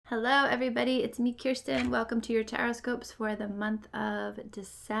Hello everybody, it's me Kirsten. Welcome to your tarotscopes for the month of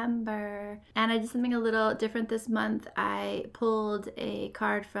December. And I did something a little different this month. I pulled a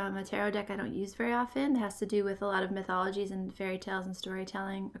card from a tarot deck I don't use very often. It has to do with a lot of mythologies and fairy tales and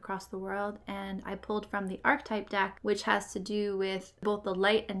storytelling across the world. And I pulled from the archetype deck, which has to do with both the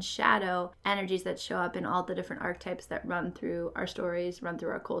light and shadow energies that show up in all the different archetypes that run through our stories, run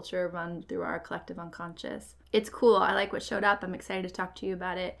through our culture, run through our collective unconscious. It's cool. I like what showed up. I'm excited to talk to you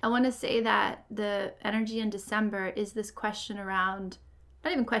about it. I want to say that the energy in December is this question around,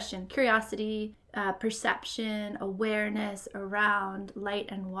 not even question, curiosity, perception, awareness around light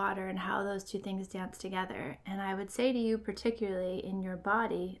and water and how those two things dance together. And I would say to you, particularly in your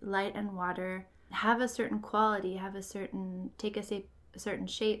body, light and water have a certain quality, take a certain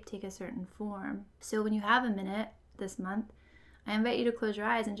shape, take a certain form. So when you have a minute this month, I invite you to close your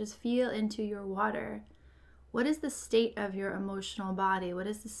eyes and just feel into your water. What is the state of your emotional body? What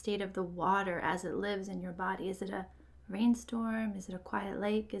is the state of the water as it lives in your body? Is it a rainstorm? Is it a quiet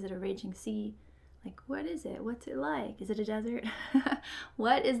lake? Is it a raging sea? Like, what is it? What's it like? Is it a desert?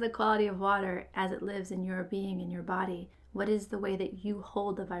 What is the quality of water as it lives in your being, in your body? What is the way that you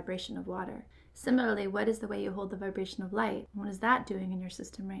hold the vibration of water? Similarly, what is the way you hold the vibration of light? What is that doing in your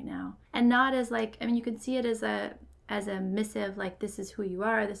system right now? And not as like, you can see it as a missive, like this is who you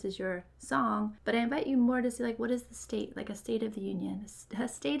are, this is your song, but I invite you more to see like what is the state, like a state of the union, a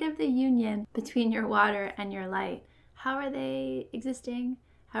state of the union between your water and your light. How are they existing?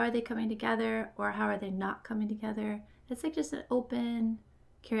 How are they coming together, or how are they not coming together? It's like just an open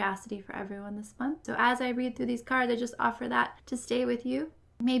curiosity for everyone this month. So as I read through these cards, I just offer that to stay with you.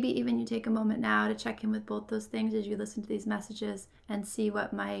 Maybe even you take a moment now to check in with both those things as you listen to these messages and see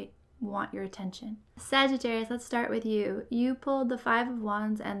what might want your attention. Sagittarius, let's start with you. You pulled the Five of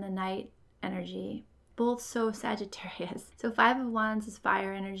Wands and the Knight energy, both so Sagittarius. So Five of Wands is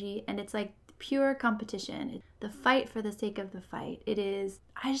fire energy, and it's like pure competition, the fight for the sake of the fight. It is,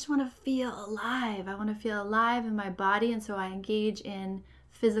 I just want to feel alive. I want to feel alive in my body, and so I engage in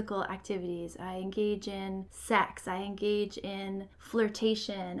physical activities. I engage in sex. I engage in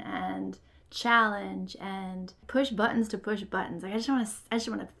flirtation and challenge and push buttons to push buttons. Like I just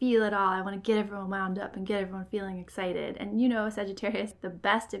want to feel it all. I want to get everyone wound up and get everyone feeling excited. And you know, Sagittarius, the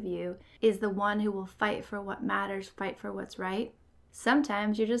best of you is the one who will fight for what matters, fight for what's right.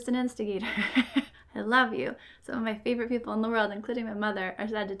 Sometimes you're just an instigator. I love you. Some of my favorite people in the world, including my mother, are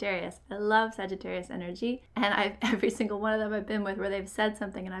Sagittarius. I love Sagittarius energy, and every single one of them I've been with where they've said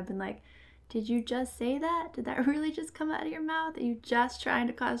something and I've been like, did you just say that? Did that really just come out of your mouth? Are you just trying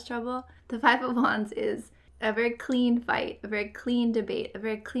to cause trouble? The Five of Wands is a very clean fight, a very clean debate, a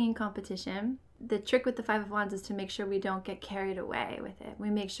very clean competition. The trick with the Five of Wands is to make sure we don't get carried away with it. We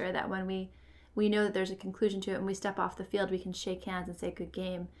make sure that when we know that there's a conclusion to it and we step off the field, we can shake hands and say good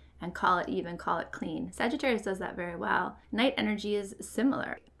game and call it even, call it clean. Sagittarius does that very well. Night energy is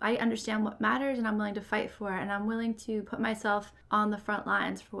similar. I understand what matters and I'm willing to fight for it, and I'm willing to put myself on the front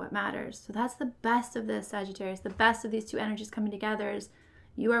lines for what matters. So that's the best of this, Sagittarius. The best of these two energies coming together is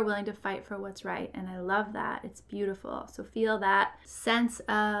you are willing to fight for what's right, and I love that. It's beautiful. So feel that sense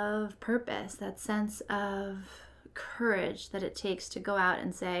of purpose, that sense of courage that it takes to go out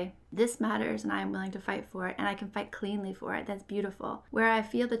and say, this matters and I'm willing to fight for it, and I can fight cleanly for it. That's beautiful. Where I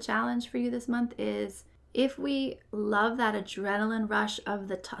feel the challenge for you this month is, if we love that adrenaline rush of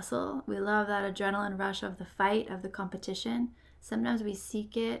the tussle, we love that adrenaline rush of the fight, of the competition, sometimes we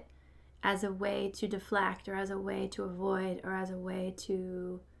seek it as a way to deflect, or as a way to avoid, or as a way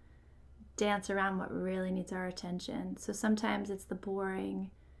to dance around what really needs our attention. So sometimes it's the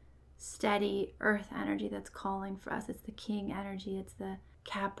boring, steady earth energy that's calling for us. It's the king energy. It's the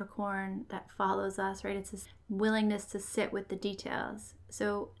Capricorn that follows us, right? It's this willingness to sit with the details.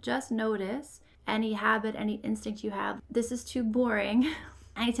 So just notice any habit, any instinct you have. This is too boring.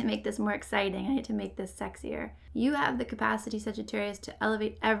 I need to make this more exciting. I need to make this sexier. You have the capacity, Sagittarius, to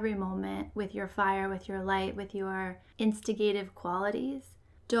elevate every moment with your fire, with your light, with your instigative qualities.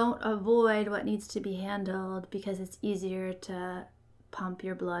 Don't avoid what needs to be handled because it's easier to pump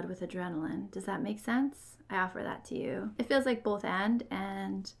your blood with adrenaline. Does that make sense? I offer that to you. It feels like both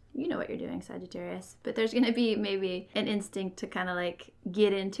and you know what you're doing, Sagittarius. But there's going to be maybe an instinct to kind of like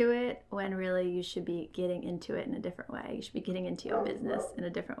get into it when really you should be getting into it in a different way. You should be getting into your business in a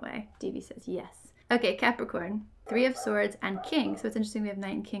different way. Devi says yes. Okay, Capricorn, Three of Swords and King. So it's interesting we have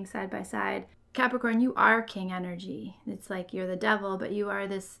Knight and King side by side. Capricorn, you are King energy. It's like you're the devil, but you are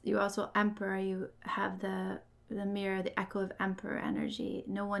this, you also Emperor. You have the mirror, the echo of Emperor energy.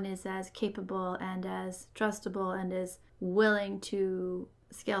 No one is as capable and as trustable and as willing to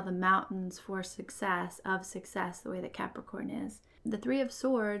scale the mountains for success, the way that Capricorn is. The Three of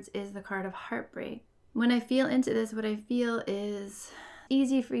Swords is the card of heartbreak. When I feel into this, what I feel is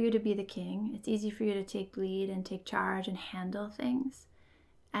easy for you to be the king. It's easy for you to take lead and take charge and handle things.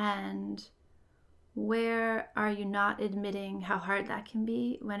 And where are you not admitting how hard that can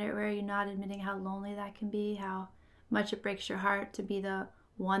be? Where are you not admitting how lonely that can be? How much it breaks your heart to be the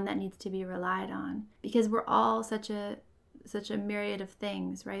one that needs to be relied on? Because we're all such a myriad of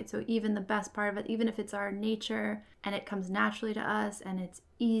things, right? So even the best part of it, even if it's our nature and it comes naturally to us and it's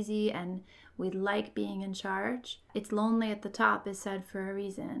easy and we like being in charge, it's lonely at the top is said for a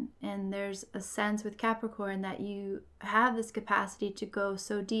reason. And there's a sense with Capricorn that you have this capacity to go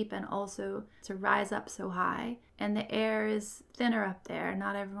so deep and also to rise up so high. And the air is thinner up there.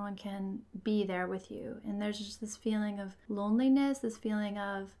 Not everyone can be there with you. And there's just this feeling of loneliness, this feeling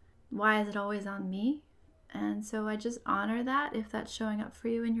of, why is it always on me? And so I just honor that if that's showing up for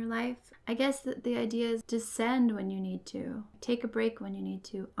you in your life. I guess that the idea is descend when you need to. Take a break when you need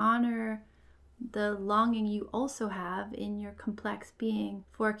to. Honor the longing you also have in your complex being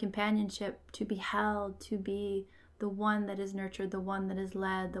for companionship, to be held, to be the one that is nurtured, the one that is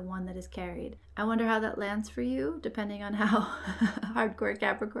led, the one that is carried. I wonder how that lands for you, depending on how hardcore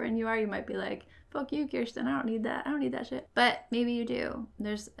Capricorn you are. You might be like, fuck you, Kirsten, I don't need that. I don't need that shit. But maybe you do.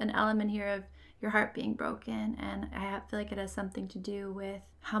 There's an element here of your heart being broken, and I feel like it has something to do with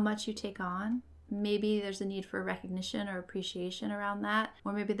how much you take on. Maybe there's a need for recognition or appreciation around that,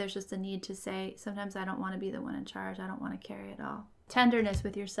 or maybe there's just a need to say, sometimes I don't want to be the one in charge. I don't want to carry it all. Tenderness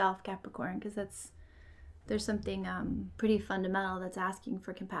with yourself, Capricorn, because there's something pretty fundamental that's asking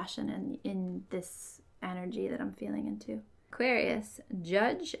for compassion in this energy that I'm feeling into. Aquarius,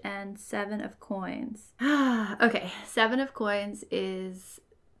 Judge and Seven of Coins. Okay, Seven of Coins is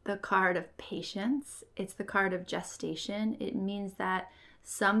the card of patience. It's the card of gestation. It means that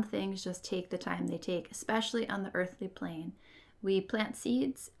some things just take the time they take, especially on the earthly plane. We plant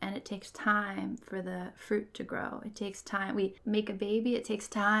seeds and it takes time for the fruit to grow. It takes time. We make a baby, it takes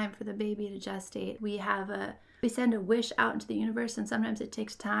time for the baby to gestate. We send a wish out into the universe, and sometimes it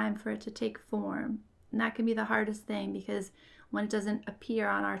takes time for it to take form. And that can be the hardest thing, because when it doesn't appear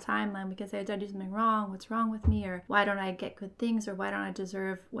on our timeline, we can say, did I do something wrong? What's wrong with me? Or why don't I get good things? Or why don't I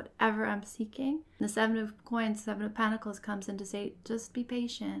deserve whatever I'm seeking? And the Seven of Coins, Seven of Pentacles comes in to say, just be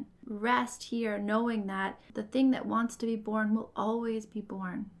patient. Rest here, knowing that the thing that wants to be born will always be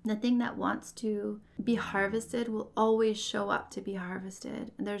born. The thing that wants to be harvested will always show up to be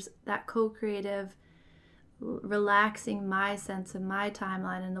harvested. And there's that co-creative, relaxing my sense of my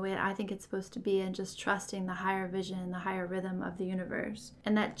timeline and the way I think it's supposed to be, and just trusting the higher vision and the higher rhythm of the universe.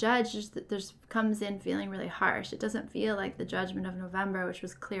 And that Judge just comes in feeling really harsh. It doesn't feel like the Judgment of November, which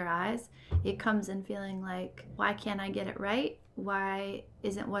was clear eyes. It comes in feeling like, why can't I get it right? Why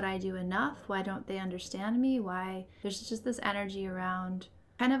isn't what I do enough? Why don't they understand me? Why? There's just this energy around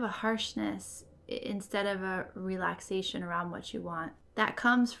kind of a harshness instead of a relaxation around what you want. That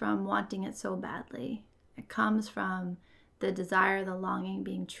comes from wanting it so badly. It comes from the desire, the longing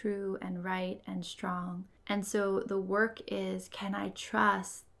being true and right and strong. And so the work is, can I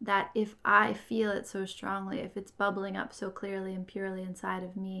trust that if I feel it so strongly, if it's bubbling up so clearly and purely inside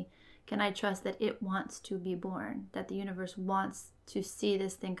of me, can I trust that it wants to be born, that the universe wants to see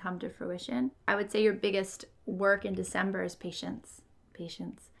this thing come to fruition? I would say your biggest work in December is patience.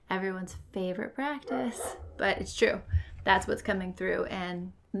 Patience. Everyone's favorite practice, but it's true. That's what's coming through.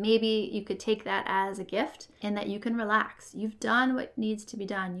 And maybe you could take that as a gift, in that you can relax. You've done what needs to be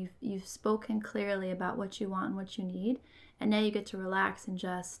done. You've spoken clearly about what you want and what you need. And now you get to relax and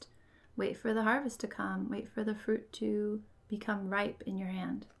just wait for the harvest to come. Wait for the fruit to become ripe in your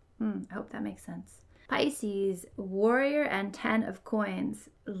hand. I hope that makes sense. Pisces, Warrior and 10 of Coins.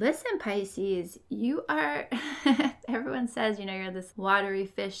 Listen, Pisces, you are, everyone says, you're this watery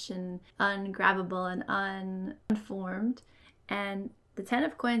fish and ungrabbable and unformed. And the 10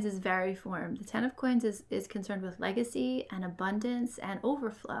 of Coins is very formed. The 10 of Coins is concerned with legacy and abundance and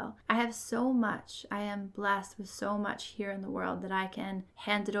overflow. I have so much. I am blessed with so much here in the world that I can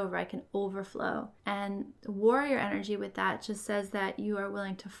hand it over. I can overflow. And the warrior energy with that just says that you are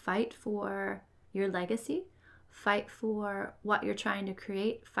willing to fight for your legacy, fight for what you're trying to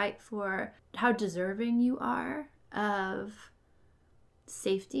create, fight for how deserving you are of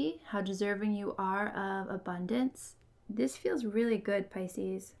safety, how deserving you are of abundance. This feels really good,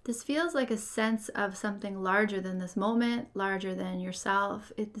 Pisces. This feels like a sense of something larger than this moment, larger than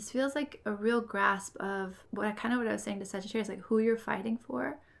yourself. This feels like a real grasp of what I was saying to Sagittarius, like who you're fighting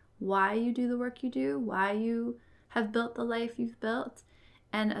for, why you do the work you do, why you have built the life you've built,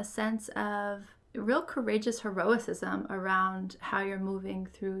 and a sense of real courageous heroicism around how you're moving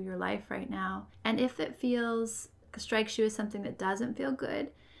through your life right now. And if it feels strikes you as something that doesn't feel good,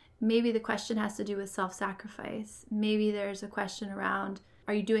 maybe the question has to do with self-sacrifice. Maybe there's a question around,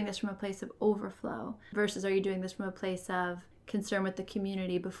 are you doing this from a place of overflow versus are you doing this from a place of concern with the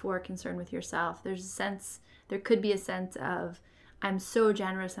community before concern with yourself? There could be a sense of, I'm so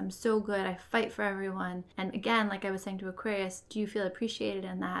generous, I'm so good, I fight for everyone. And again, like I was saying to Aquarius, do you feel appreciated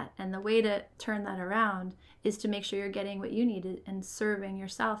in that? And the way to turn that around is to make sure you're getting what you need and serving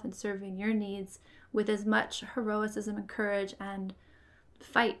yourself and serving your needs with as much heroism and courage and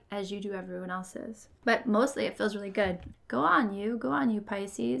fight as you do everyone else's. But mostly it feels really good. Go on you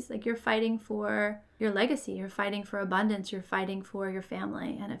Pisces. Like, you're fighting for your legacy, you're fighting for abundance, you're fighting for your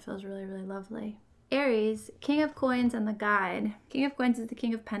family, and it feels really, really lovely. Aries, King of Coins and the Guide. King of Coins is the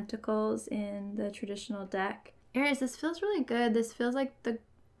King of Pentacles in the traditional deck. Aries, this feels really good. This feels like the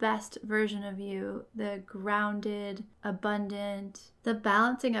best version of you, the grounded, abundant, the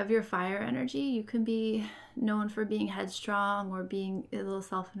balancing of your fire energy. You can be known for being headstrong or being a little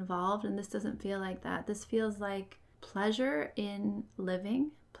self-involved, and this doesn't feel like that. This feels like pleasure in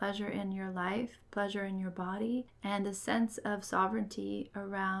living, pleasure in your life, pleasure in your body, and a sense of sovereignty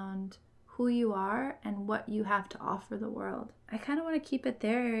around who you are and what you have to offer the world. I kind of want to keep it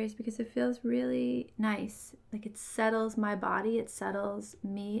there, Aries, because it feels really nice. Like, it settles my body, it settles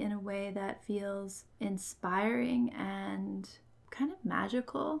me in a way that feels inspiring and kind of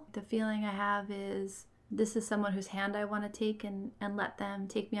magical. The feeling I have is, this is someone whose hand I want to take and let them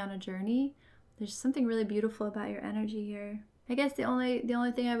take me on a journey. There's something really beautiful about your energy here. I guess the only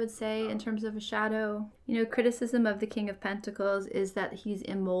thing I would say in terms of a shadow, criticism of the King of Pentacles is that he's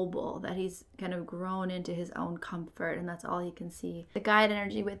immobile, that he's kind of grown into his own comfort, and that's all he can see. The Guide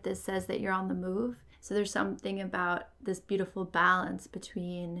energy with this says that you're on the move. So there's something about this beautiful balance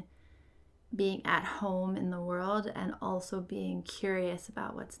between being at home in the world and also being curious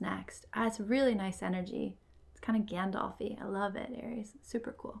about what's next. It's a really nice energy. It's kind of Gandalf-y. I love it, Aries.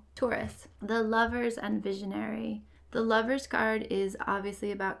 Super cool. Taurus, the Lovers and Visionary. The Lover's card is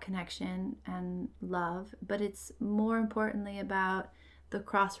obviously about connection and love, but it's more importantly about the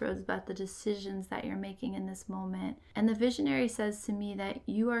crossroads, about the decisions that you're making in this moment. And the Visionary says to me that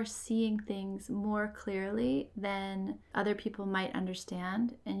you are seeing things more clearly than other people might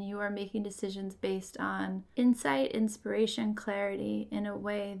understand, and you are making decisions based on insight, inspiration, clarity in a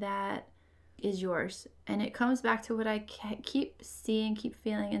way that is yours. And it comes back to what I keep seeing, keep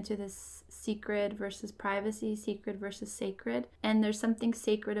feeling into this secret versus privacy, secret versus sacred. And there's something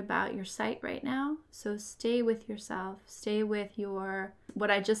sacred about your sight right now. So stay with yourself, stay with your, what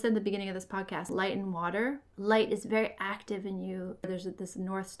I just said at the beginning of this podcast, light and water. Light is very active in you. There's this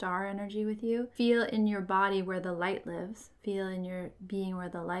North Star energy with you. Feel in your body where the light lives. Feel in your being where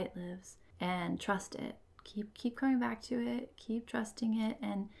the light lives, and trust it. Keep coming back to it. Keep trusting it.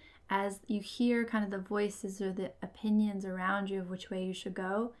 And as you hear kind of the voices or the opinions around you of which way you should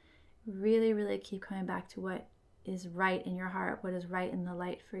go, really, really keep coming back to what is right in your heart, what is right in the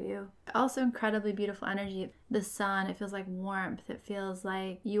light for you. Also incredibly beautiful energy. The sun, it feels like warmth. It feels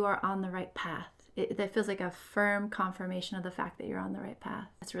like you are on the right path. That feels like a firm confirmation of the fact that you're on the right path.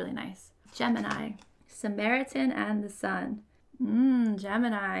 That's really nice. Gemini, Samaritan and the Sun.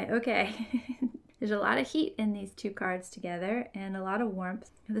 Gemini, okay. There's a lot of heat in these two cards together and a lot of warmth.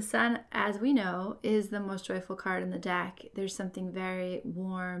 The Sun, as we know, is the most joyful card in the deck. There's something very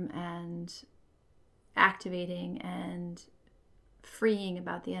warm and activating and freeing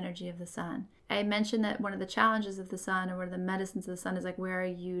about the energy of the Sun. I mentioned that one of the challenges of the Sun, or one of the medicines of the Sun, is like, where are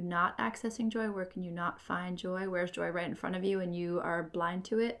you not accessing joy? Where can you not find joy? Where's joy right in front of you and you are blind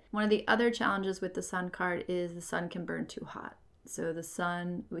to it? One of the other challenges with the Sun card is the Sun can burn too hot. So the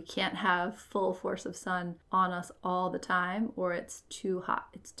sun, we can't have full force of sun on us all the time, or it's too hot,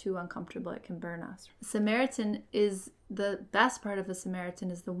 it's too uncomfortable, it can burn us. Samaritan is, the best part of the Samaritan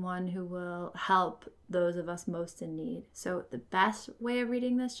is the one who will help those of us most in need. So the best way of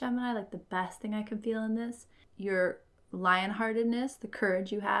reading this, Gemini, like the best thing I can feel in this, your lionheartedness, the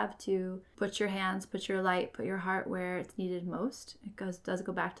courage you have to put your hands, put your light, put your heart where it's needed most. It does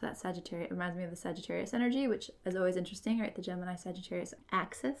go back to that Sagittarius. It reminds me of the Sagittarius energy, which is always interesting, right? The Gemini-Sagittarius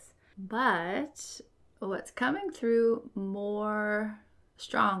axis. But what's coming through more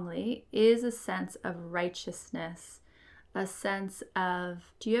strongly is a sense of righteousness, a sense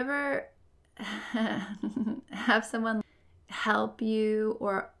of, do you ever have someone help you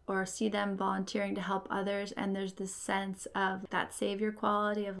or see them volunteering to help others, and there's this sense of that savior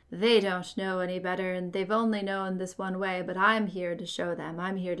quality of, they don't know any better and they've only known this one way, but I'm here to show them,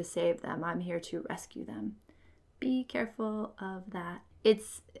 I'm here to save them, I'm here to rescue them. Be careful of that.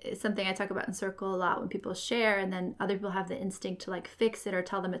 it's something I talk about in Circle a lot when people share, and then other people have the instinct to like fix it or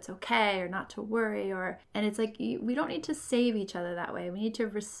tell them it's okay or not to worry, and it's like we don't need to save each other that way. We need to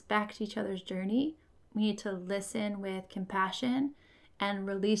respect each other's journey. We need to listen with compassion and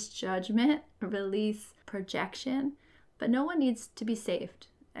release judgment, release projection, but no one needs to be saved.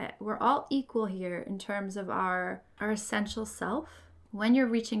 We're all equal here in terms of our essential self. When you're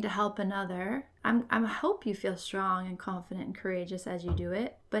reaching to help another, I hope you feel strong and confident and courageous as you do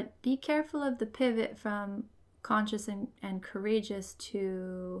it, but be careful of the pivot from conscious and courageous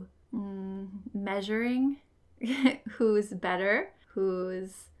to measuring who's better,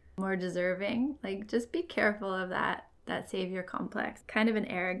 who's more deserving. Like, just be careful of that savior complex, kind of an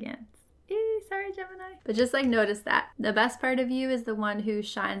arrogance. Sorry, Gemini. But just like notice that the best part of you is the one who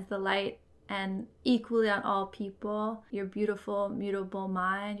shines the light and equally on all people. Your beautiful, mutable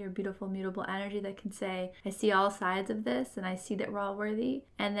mind, your beautiful, mutable energy that can say, I see all sides of this and I see that we're all worthy.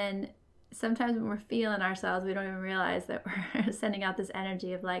 And then sometimes when we're feeling ourselves, we don't even realize that we're sending out this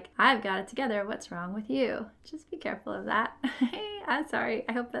energy of like, I've got it together. What's wrong with you? Just be careful of that. I'm sorry.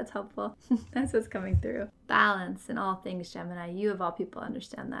 I hope that's helpful. That's what's coming through. Balance in all things, Gemini. You of all people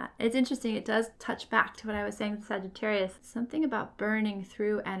understand that. It's interesting. It does touch back to what I was saying with Sagittarius. Something about burning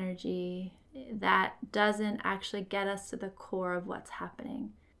through energy that doesn't actually get us to the core of what's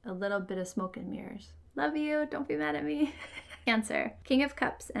happening. A little bit of smoke and mirrors. Love you. Don't be mad at me. Cancer, King of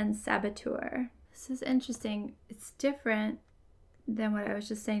Cups and Saboteur. This is interesting. It's different than what I was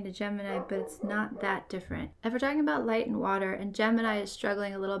just saying to Gemini, but it's not that different. If we're talking about light and water, and Gemini is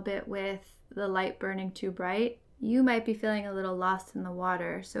struggling a little bit with the light burning too bright, you might be feeling a little lost in the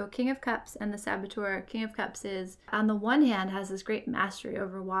water. So King of Cups and the Saboteur. King of Cups is, on the one hand, has this great mastery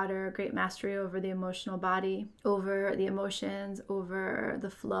over water, great mastery over the emotional body, over the emotions, over the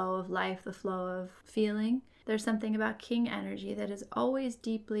flow of life, the flow of feeling. There's something about King energy that is always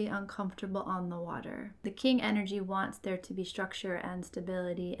deeply uncomfortable on the water. The King energy wants there to be structure and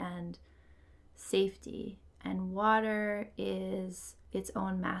stability and safety, and water is its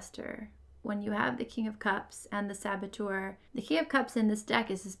own master. When you have the King of Cups and the Saboteur, the King of Cups in this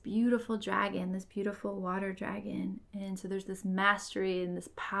deck is this beautiful dragon, this beautiful water dragon. And so there's this mastery and this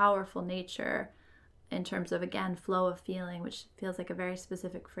powerful nature in terms of, again, flow of feeling, which feels like a very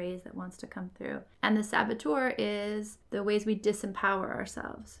specific phrase that wants to come through. And the Saboteur is the ways we disempower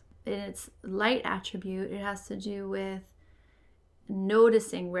ourselves. In its light attribute, it has to do with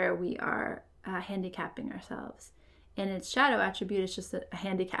noticing where we are handicapping ourselves. In its shadow attribute, it's just a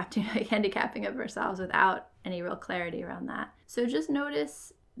handicapping of ourselves without any real clarity around that. So just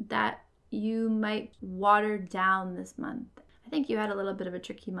notice that you might water down this month. I think you had a little bit of a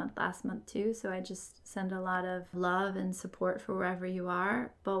tricky month last month too, so I just send a lot of love and support for wherever you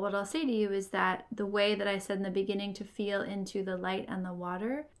are. But what I'll say to you is that the way that I said in the beginning to feel into the light and the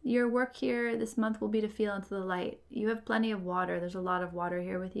water, your work here this month will be to feel into the light. You have plenty of water. There's a lot of water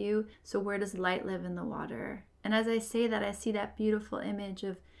here with you. So where does light live in the water? And as I say that, I see that beautiful image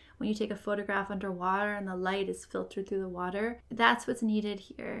of when you take a photograph underwater and the light is filtered through the water. That's what's needed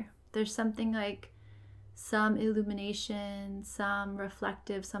here. There's something like some illumination, some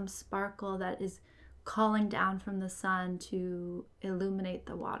reflective, some sparkle that is calling down from the sun to illuminate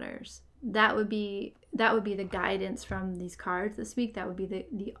the waters. That would be the guidance from these cards this week. That would be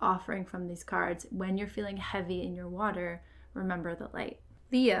the offering from these cards. When you're feeling heavy in your water, remember the light.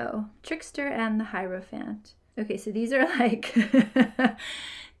 Leo, Trickster and the Hierophant. Okay, so these are like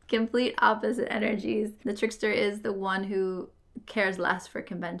complete opposite energies. The Trickster is the one who cares less for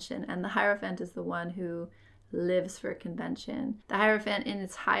convention, and the Hierophant is the one who lives for convention. The Hierophant in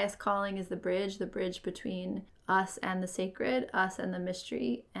its highest calling is the bridge between us and the sacred, us and the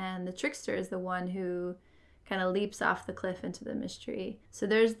mystery, and the Trickster is the one who kind of leaps off the cliff into the mystery. So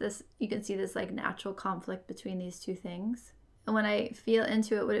there's this, you can see this like natural conflict between these two things. And when I feel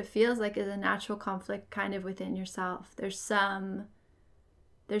into it, what it feels like is a natural conflict kind of within yourself. There's some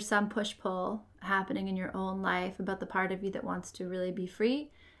push-pull happening in your own life about the part of you that wants to really be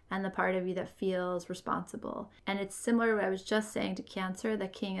free and the part of you that feels responsible. And it's similar to what I was just saying to Cancer. The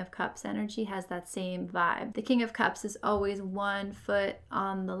King of Cups energy has that same vibe. The King of Cups is always 1 foot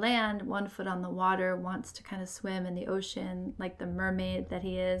on the land, 1 foot on the water, wants to kind of swim in the ocean like the mermaid that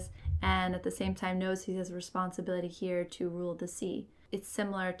he is, and at the same time knows he has a responsibility here to rule the sea. It's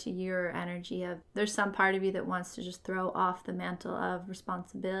similar to your energy of there's some part of you that wants to just throw off the mantle of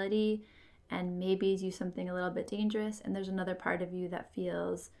responsibility and maybe do something a little bit dangerous, and there's another part of you that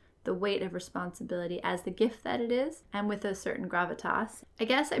feels the weight of responsibility as the gift that it is, and with a certain gravitas. I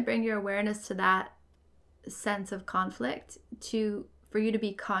guess I bring your awareness to that sense of conflict for you to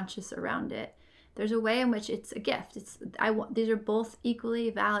be conscious around it. there's a way in which it's a gift. These are both equally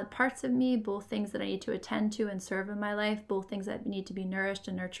valid parts of me, both things that I need to attend to and serve in my life, both things that need to be nourished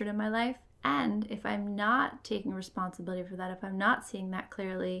and nurtured in my life. And if I'm not taking responsibility for that, if I'm not seeing that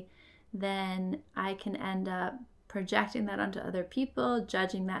clearly, then I can end up projecting that onto other people,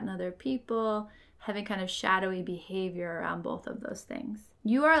 judging that in other people, having kind of shadowy behavior around both of those things.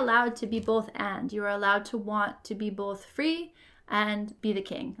 You are allowed to be both and. You are allowed to want to be both free and be the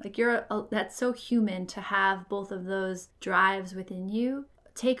king. Like that's so human to have both of those drives within you.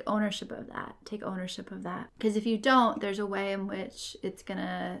 Take ownership of that. Take ownership of that. Because if you don't, there's a way in which it's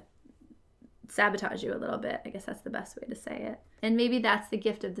gonna sabotage you a little bit. I guess that's the best way to say it. And maybe that's the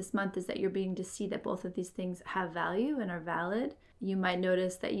gift of this month, is that you're beginning to see that both of these things have value and are valid. You might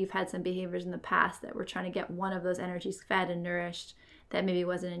notice that you've had some behaviors in the past that were trying to get one of those energies fed and nourished that maybe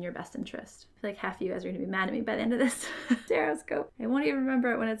wasn't in your best interest. I feel like half of you guys are going to be mad at me by the end of this tarotscope. I won't even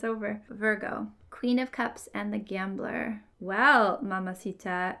remember it when it's over. Virgo, Queen of Cups and the Gambler. Well,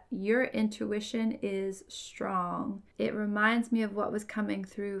 Mamacita, your intuition is strong. It reminds me of what was coming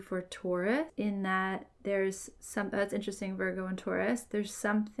through for Taurus, in that that's interesting, Virgo and Taurus. There's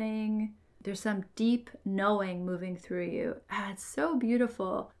some deep knowing moving through you. It's so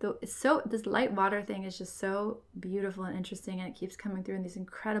beautiful. This light water thing is just so beautiful and interesting, and it keeps coming through in these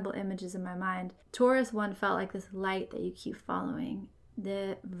incredible images in my mind. Taurus one felt like this light that you keep following.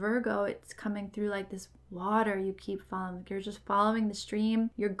 The Virgo, it's coming through like this water you keep following. Like you're just following the stream.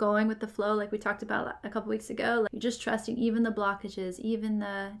 You're going with the flow, like we talked about a couple weeks ago. Like you're just trusting even the blockages, even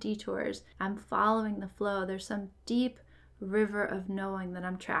the detours. I'm following the flow. There's some deep river of knowing that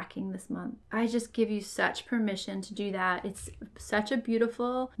I'm tracking this month. I just give you such permission to do that. It's such a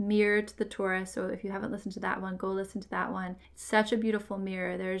beautiful mirror to the Taurus. So if you haven't listened to that one, go listen to that one. It's such a beautiful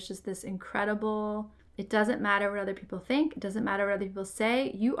mirror. There's just this incredible, it doesn't matter what other people think. It doesn't matter what other people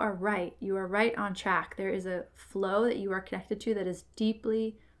say. You are right. You are right on track. There is a flow that you are connected to that is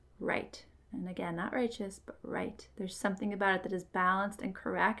deeply right. And again, not righteous, but right. There's something about it that is balanced and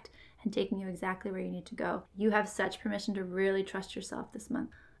correct and taking you exactly where you need to go. You have such permission to really trust yourself this month.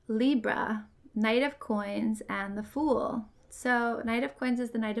 Libra, Knight of Coins and the Fool. So Knight of Coins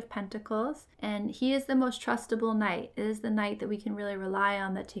is the Knight of Pentacles, and he is the most trustable knight. It is the knight that we can really rely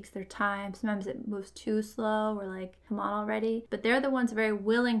on, that takes their time. Sometimes it moves too slow. We're like, come on already. But they're the ones very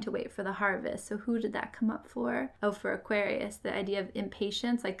willing to wait for the harvest. So who did that come up for? Oh, for Aquarius, the idea of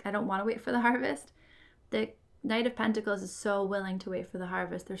impatience. Like, I don't want to wait for the harvest. The Knight of Pentacles is so willing to wait for the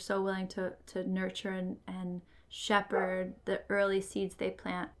harvest. They're so willing to nurture and shepherd the early seeds they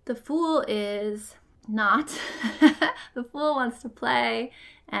plant. The Fool is not. The Fool wants to play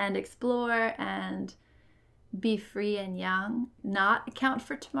and explore and be free and young, not account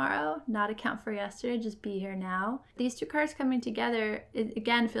for tomorrow, not account for yesterday, just be here now. These two cards coming together, it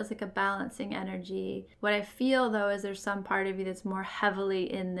again feels like a balancing energy. What I feel though is there's some part of you that's more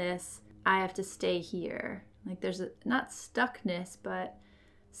heavily in this, I have to stay here. Like there's not stuckness, but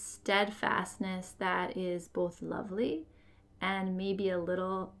steadfastness that is both lovely and maybe a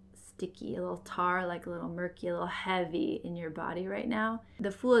little sticky, a little tar, like a little murky, a little heavy in your body right now.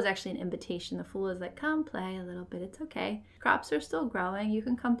 The Fool is actually an invitation. The Fool is like, come play a little bit. It's okay. Crops are still growing. You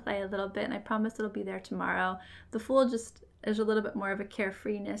can come play a little bit, and I promise it'll be there tomorrow. The Fool just, there's a little bit more of a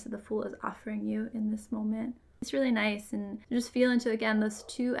carefreeness that the Fool is offering you in this moment. It's really nice, and just feel into, again, those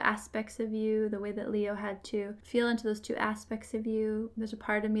two aspects of you, the way that Leo had to feel into those two aspects of you. There's a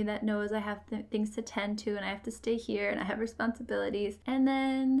part of me that knows I have things to tend to, and I have to stay here, and I have responsibilities. And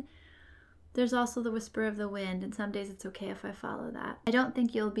then there's also the whisper of the wind, and some days it's okay if I follow that. I don't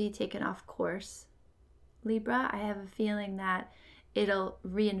think you'll be taken off course, Libra. I have a feeling that it'll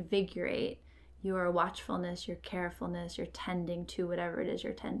reinvigorate your watchfulness, your carefulness, your tending to whatever it is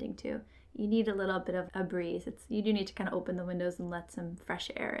you're tending to. You need a little bit of a breeze. You do need to kind of open the windows and let some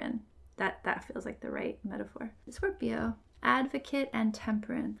fresh air in. That feels like the right metaphor. Scorpio, Advocate and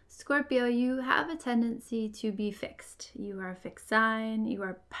Temperance. Scorpio, you have a tendency to be fixed. You are a fixed sign. You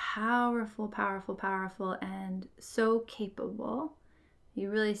are powerful, powerful, powerful, and so capable. You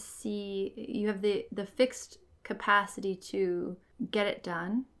really see, you have the fixed capacity to get it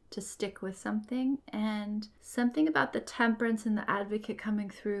done, to stick with something. And something about the Temperance and the Advocate coming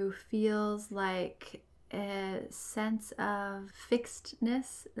through feels like a sense of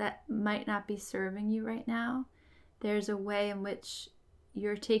fixedness that might not be serving you right now. There's a way in which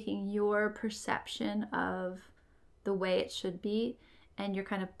you're taking your perception of the way it should be and you're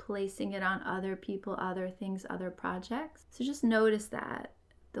kind of placing it on other people, other things, other projects. So just notice that.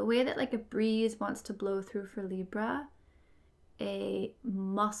 The way that like a breeze wants to blow through for Libra, a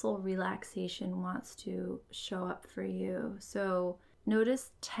muscle relaxation wants to show up for you. So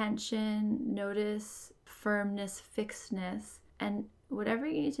notice tension, notice firmness, fixedness, and whatever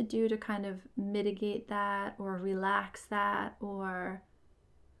you need to do to kind of mitigate that or relax that, or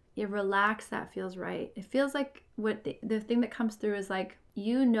relax that feels right. It feels like what the thing that comes through is like,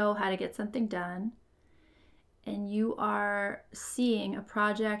 you know how to get something done, and you are seeing a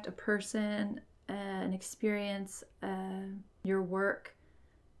project, a person, an experience, your work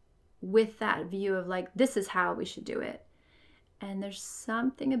with that view of like, this is how we should do it. And there's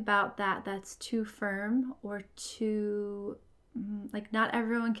something about that that's too firm or too, like, not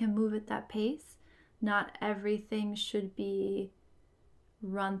everyone can move at that pace. Not everything should be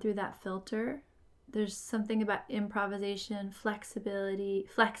run through that filter. There's something about improvisation, flexibility,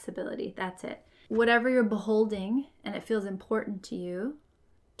 that's it. Whatever you're beholding and it feels important to you,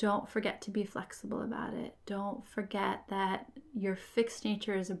 don't forget to be flexible about it. Don't forget that your fixed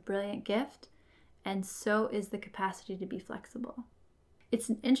nature is a brilliant gift, and so is the capacity to be flexible. It's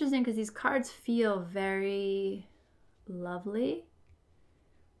interesting because these cards feel very lovely,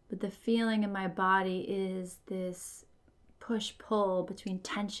 but the feeling in my body is this push-pull between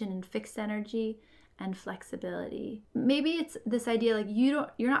tension and fixed energy and flexibility. Maybe it's this idea like you're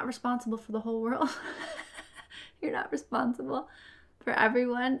not responsible for the whole world. You're not responsible for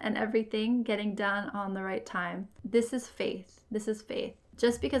everyone and everything getting done on the right time. This is faith. This is faith.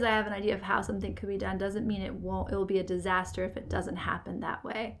 Just because I have an idea of how something could be done doesn't mean it will be a disaster if it doesn't happen that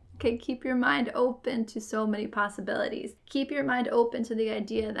way. Okay, keep your mind open to so many possibilities. Keep your mind open to the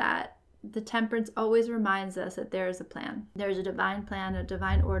idea that the temperance always reminds us that there is a plan. There's a divine plan, a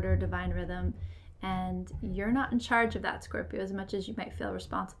divine order, divine rhythm, and you're not in charge of that, Scorpio, as much as you might feel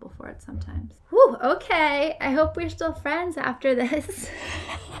responsible for it sometimes. Whew, okay. I hope we're still friends after this.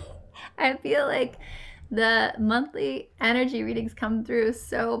 I feel like the monthly energy readings come through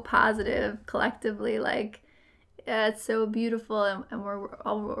so positive collectively. Like, it's so beautiful, and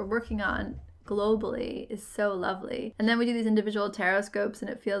we're working on globally is so lovely. And then we do these individual tarotscopes, and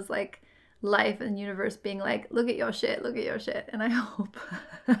it feels like life and universe being like, look at your shit. And I hope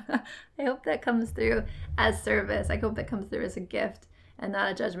I hope that comes through as service. I hope that comes through as a gift and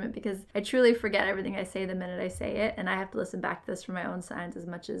not a judgment, because I truly forget everything I say the minute I say it, and I have to listen back to this for my own signs as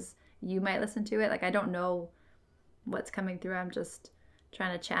much as you might listen to it. Like, I don't know what's coming through. I'm just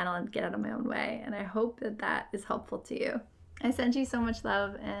trying to channel and get out of my own way, and I hope that that is helpful to you. I send you so much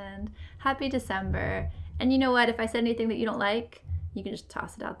love, and happy December. And you know what? If I said anything that you don't like, you can just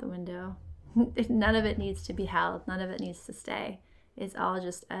toss it out the window. None of it needs to be held. None of it needs to stay. It's all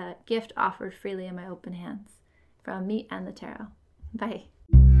just a gift offered freely in my open hands from me and the tarot. Bye.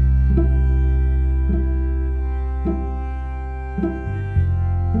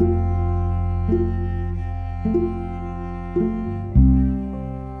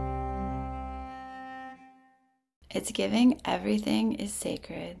 It's giving everything is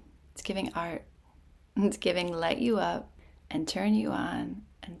sacred. It's giving art. It's giving light you up and turn you on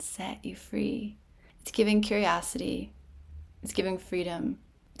and set you free. It's giving curiosity. It's giving freedom.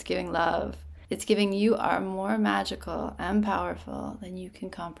 It's giving love. It's giving you are more magical and powerful than you can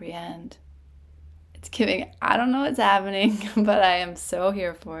comprehend. It's giving, I don't know what's happening, but I am so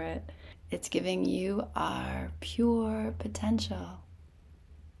here for it. It's giving you are pure potential.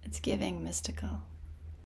 It's giving mystical.